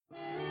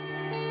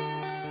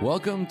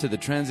Welcome to the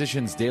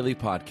Transitions Daily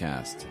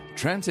podcast.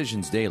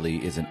 Transitions Daily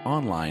is an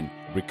online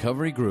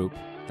recovery group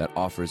that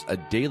offers a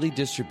daily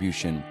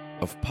distribution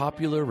of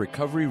popular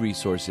recovery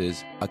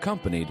resources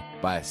accompanied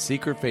by a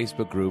secret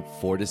Facebook group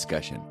for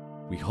discussion.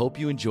 We hope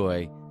you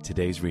enjoy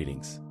today's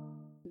readings.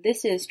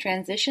 This is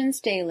Transitions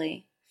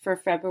Daily for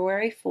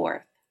February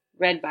 4th,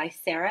 read by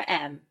Sarah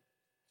M.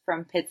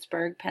 from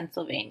Pittsburgh,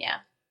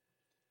 Pennsylvania.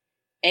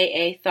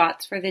 AA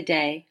Thoughts for the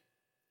Day.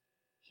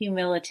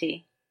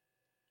 Humility.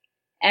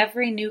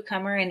 Every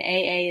newcomer in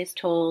AA is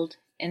told,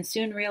 and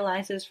soon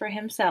realizes for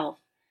himself,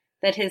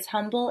 that his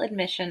humble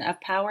admission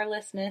of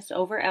powerlessness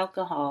over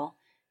alcohol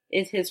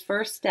is his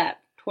first step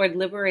toward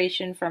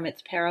liberation from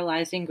its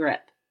paralyzing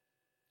grip.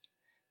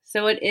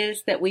 So it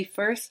is that we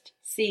first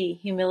see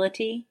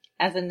humility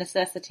as a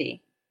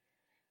necessity.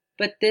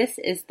 But this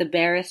is the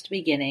barest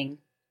beginning.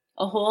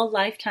 A whole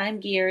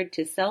lifetime geared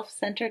to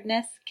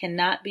self-centeredness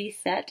cannot be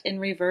set in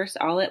reverse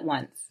all at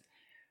once.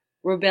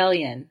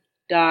 Rebellion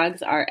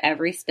dogs our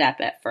every step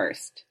at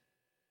first.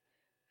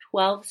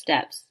 12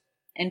 Steps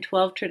and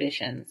 12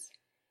 Traditions,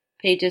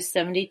 pages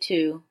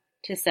 72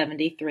 to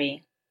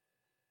 73.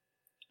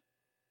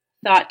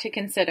 Thought to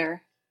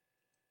consider.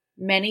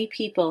 Many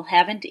people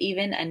haven't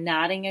even a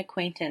nodding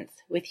acquaintance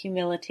with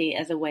humility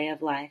as a way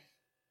of life.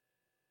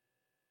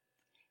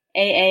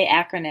 AA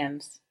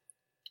acronyms.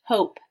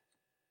 HOPE.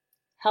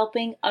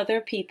 Helping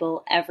other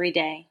people every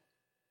day.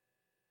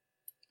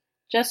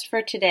 Just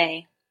for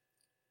today.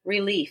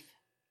 Relief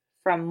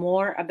from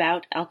More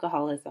About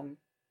Alcoholism.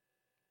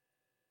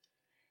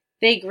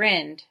 They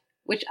grinned,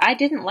 which I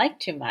didn't like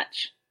too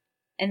much,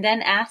 and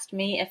then asked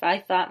me if I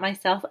thought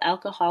myself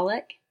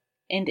alcoholic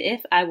and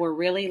if I were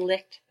really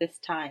licked this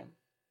time.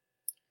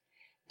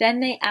 Then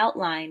they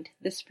outlined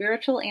the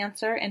spiritual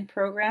answer and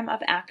program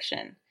of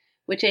action,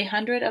 which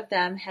 100 of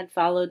them had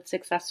followed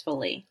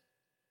successfully.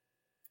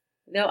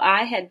 Though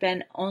I had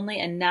been only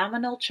a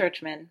nominal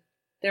churchman,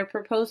 their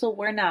proposal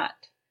were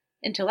not,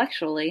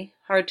 intellectually,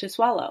 hard to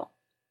swallow.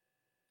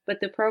 But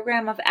the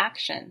program of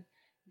action,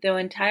 though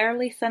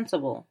entirely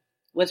sensible,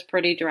 was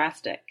pretty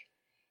drastic.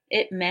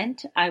 It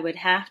meant I would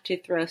have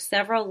to throw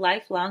several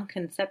lifelong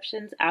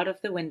conceptions out of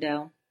the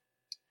window.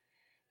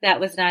 That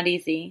was not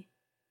easy,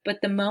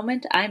 but the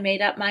moment I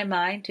made up my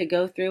mind to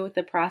go through with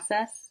the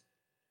process,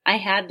 I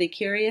had the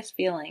curious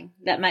feeling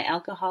that my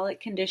alcoholic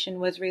condition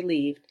was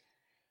relieved,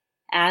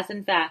 as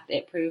in fact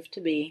it proved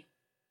to be.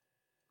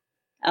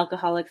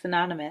 Alcoholics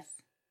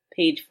Anonymous,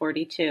 page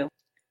 42.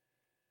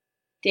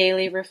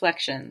 Daily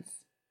Reflections.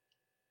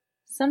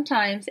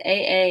 Sometimes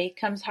AA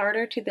comes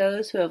harder to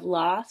those who have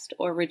lost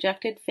or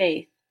rejected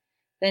faith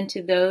than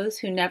to those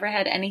who never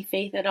had any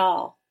faith at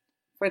all,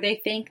 for they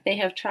think they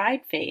have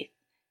tried faith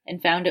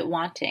and found it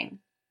wanting.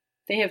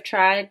 They have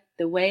tried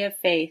the way of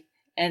faith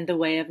and the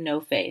way of no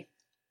faith.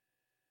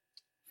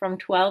 From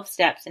 12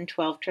 Steps and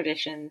 12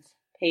 Traditions,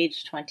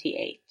 page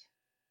 28.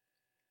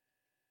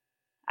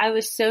 I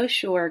was so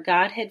sure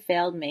God had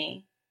failed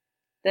me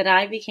that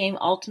I became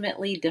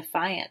ultimately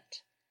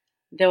defiant,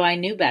 though I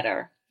knew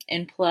better,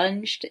 and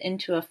plunged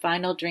into a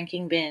final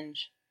drinking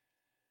binge.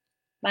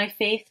 My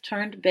faith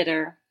turned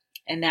bitter,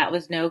 and that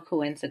was no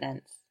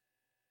coincidence.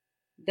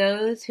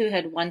 Those who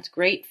had once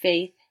great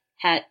faith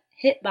had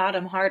hit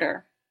bottom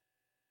harder.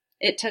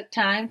 It took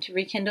time to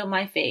rekindle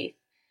my faith.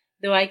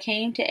 Though I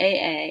came to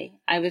AA,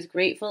 I was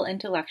grateful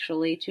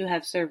intellectually to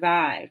have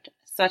survived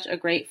such a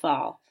great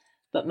fall,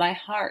 but my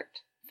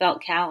heart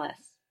felt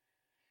callous.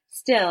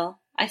 Still,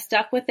 I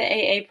stuck with the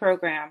AA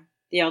program.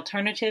 The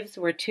alternatives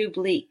were too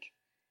bleak.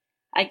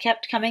 I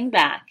kept coming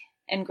back,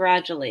 and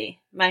gradually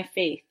my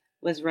faith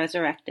was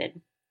resurrected.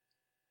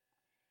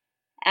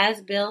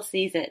 As Bill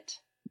Sees It.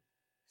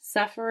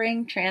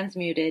 Suffering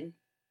Transmuted.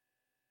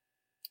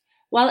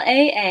 While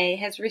AA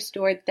has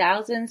restored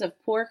thousands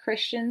of poor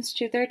Christians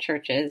to their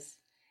churches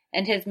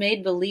and has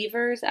made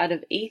believers out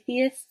of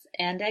atheists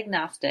and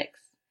agnostics,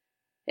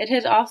 it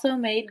has also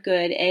made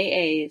good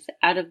AAs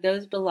out of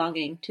those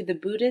belonging to the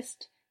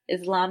Buddhist,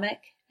 Islamic,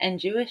 and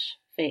Jewish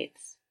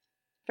faiths.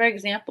 For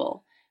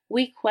example,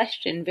 we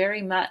question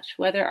very much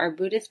whether our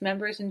Buddhist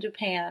members in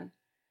Japan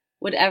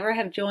would ever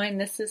have joined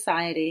this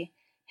society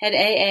had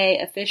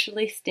AA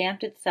officially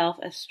stamped itself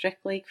as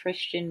strictly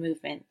Christian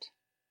movement.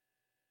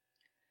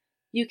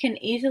 You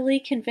can easily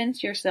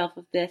convince yourself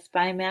of this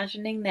by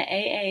imagining that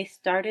AA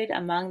started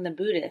among the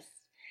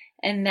Buddhists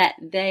and that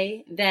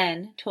they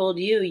then told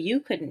you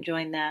couldn't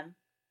join them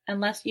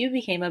unless you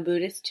became a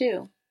Buddhist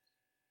too.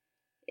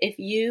 If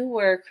you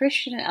were a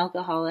Christian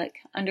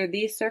alcoholic under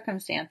these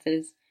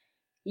circumstances,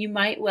 you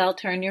might well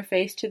turn your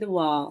face to the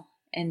wall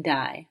and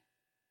die.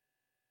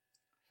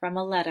 From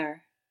a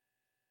letter,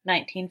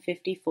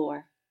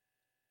 1954.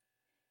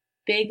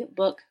 Big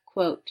Book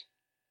Quote.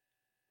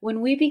 When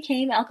we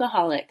became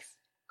alcoholics,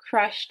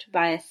 crushed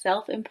by a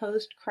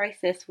self-imposed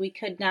crisis we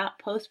could not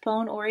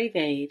postpone or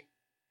evade,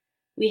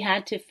 we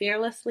had to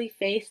fearlessly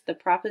face the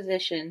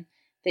proposition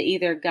that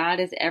either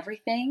God is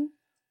everything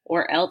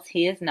or else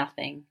he is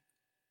nothing.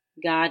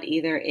 God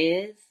either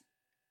is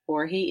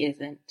or he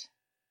isn't.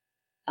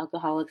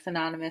 Alcoholics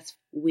Anonymous,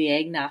 We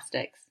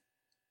Agnostics,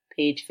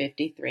 page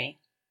 53.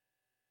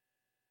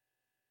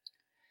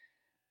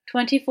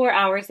 24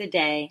 hours a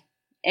day,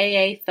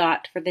 AA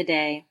thought for the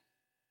day.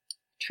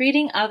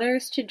 Treating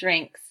others to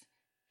drinks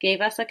gave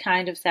us a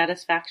kind of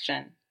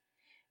satisfaction.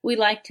 We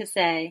liked to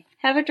say,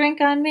 "Have a drink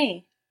on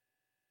me."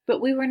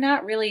 But we were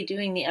not really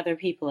doing the other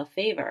people a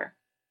favor.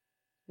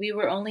 We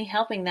were only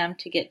helping them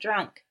to get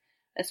drunk,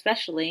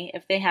 especially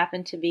if they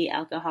happened to be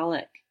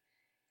alcoholic.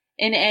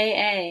 In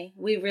AA,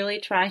 we really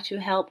try to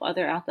help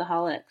other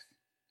alcoholics.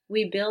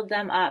 We build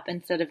them up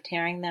instead of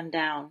tearing them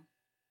down.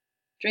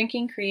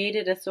 Drinking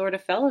created a sort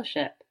of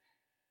fellowship,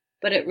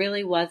 but it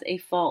really was a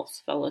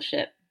false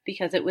fellowship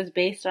because it was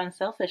based on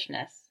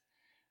selfishness.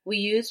 We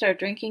used our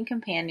drinking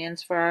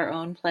companions for our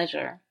own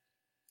pleasure.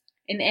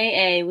 In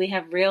AA, we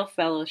have real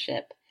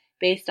fellowship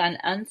based on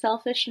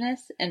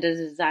unselfishness and a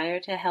desire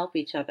to help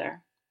each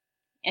other.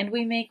 And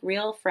we make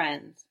real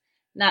friends,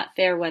 not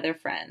fair weather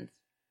friends.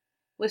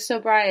 With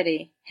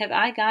sobriety, have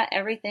I got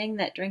everything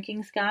that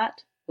drinking's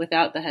got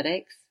without the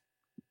headaches?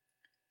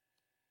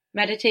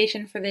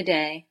 Meditation for the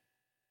day.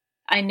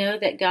 I know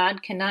that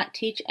God cannot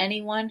teach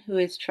anyone who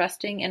is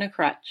trusting in a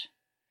crutch.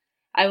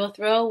 I will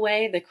throw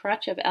away the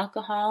crutch of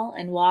alcohol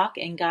and walk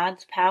in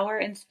God's power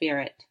and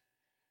spirit.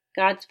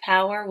 God's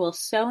power will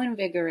so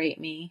invigorate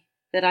me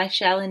that I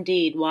shall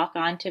indeed walk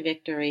on to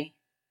victory.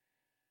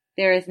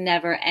 There is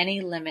never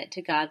any limit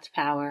to God's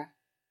power.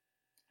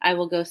 I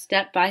will go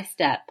step by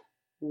step,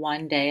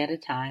 one day at a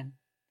time.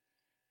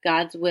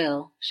 God's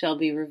will shall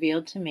be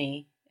revealed to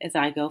me as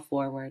I go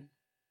forward.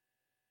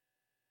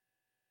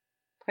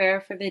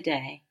 Prayer for the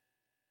day.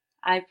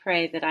 I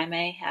pray that I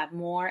may have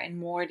more and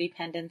more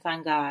dependence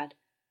on God.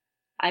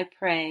 I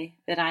pray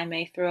that I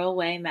may throw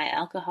away my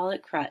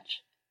alcoholic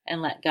crutch and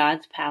let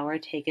God's power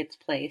take its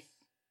place.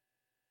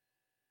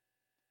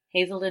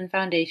 Hazelden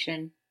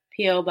Foundation,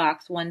 P.O.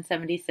 Box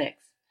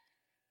 176,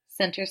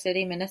 Center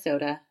City,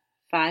 Minnesota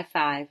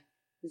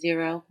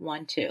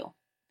 55012.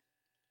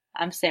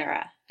 I'm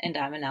Sarah, and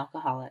I'm an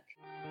alcoholic.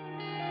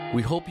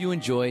 We hope you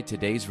enjoyed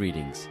today's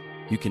readings.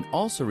 You can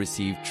also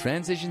receive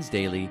Transitions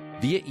Daily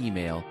via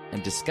email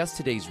and discuss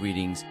today's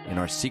readings in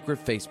our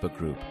secret Facebook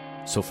group.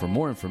 So for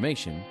more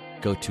information,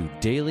 go to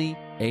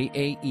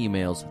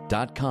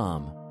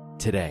dailyaaemails.com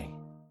today.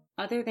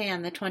 Other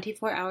than the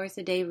 24 hours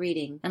a day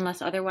reading,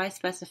 unless otherwise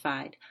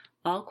specified,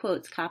 all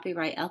quotes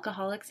copyright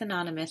Alcoholics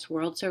Anonymous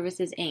World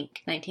Services,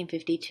 Inc.,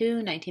 1952,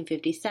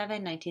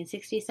 1957,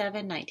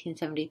 1967,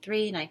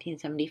 1973,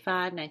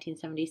 1975,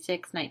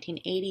 1976,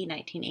 1980,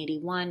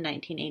 1981,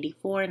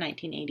 1984,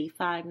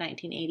 1985,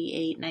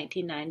 1988,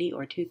 1990,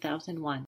 or 2001.